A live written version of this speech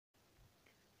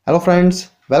Hello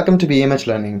friends, welcome to BMH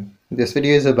Learning. This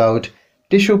video is about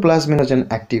tissue plasminogen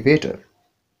activator.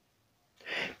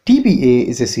 tPA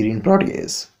is a serine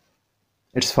protease.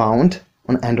 It's found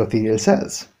on endothelial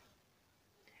cells.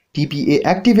 tPA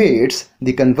activates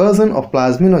the conversion of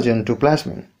plasminogen to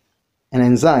plasmin, an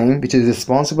enzyme which is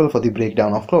responsible for the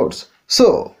breakdown of clots.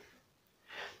 So,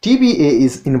 tPA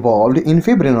is involved in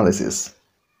fibrinolysis,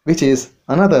 which is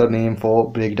another name for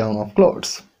breakdown of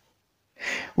clots.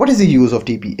 What is the use of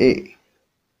tPA?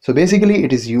 So basically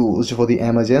it is used for the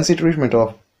emergency treatment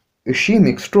of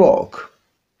ischemic stroke.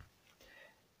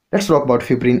 Let's talk about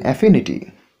fibrin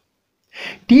affinity.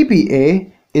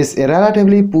 tPA is a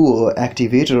relatively poor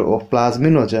activator of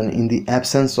plasminogen in the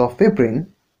absence of fibrin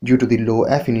due to the low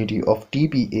affinity of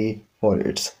tPA for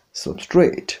its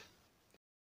substrate.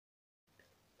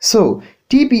 So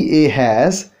tPA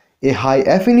has a high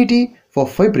affinity for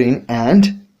fibrin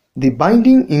and the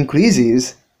binding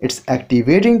increases its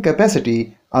activating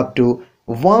capacity up to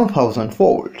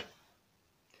 1000-fold.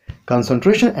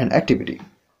 Concentration and activity.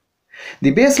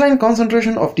 The baseline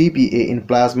concentration of tPA in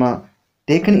plasma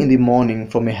taken in the morning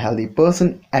from a healthy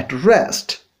person at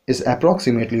rest is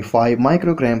approximately 5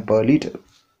 microgram per liter.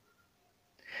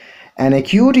 An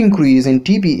acute increase in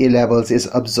tPA levels is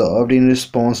observed in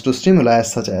response to stimuli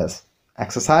such as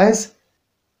exercise,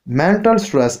 mental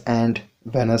stress, and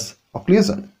venous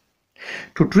occlusion.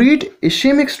 To treat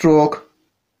ischemic stroke,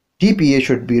 tPA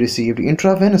should be received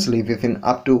intravenously within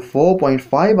up to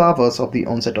 4.5 hours of the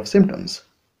onset of symptoms.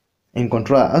 In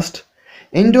contrast,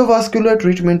 endovascular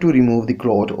treatment to remove the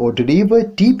clot or deliver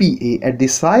tPA at the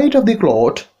site of the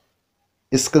clot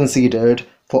is considered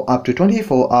for up to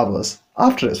 24 hours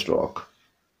after a stroke.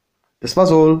 This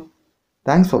was all.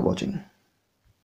 Thanks for watching.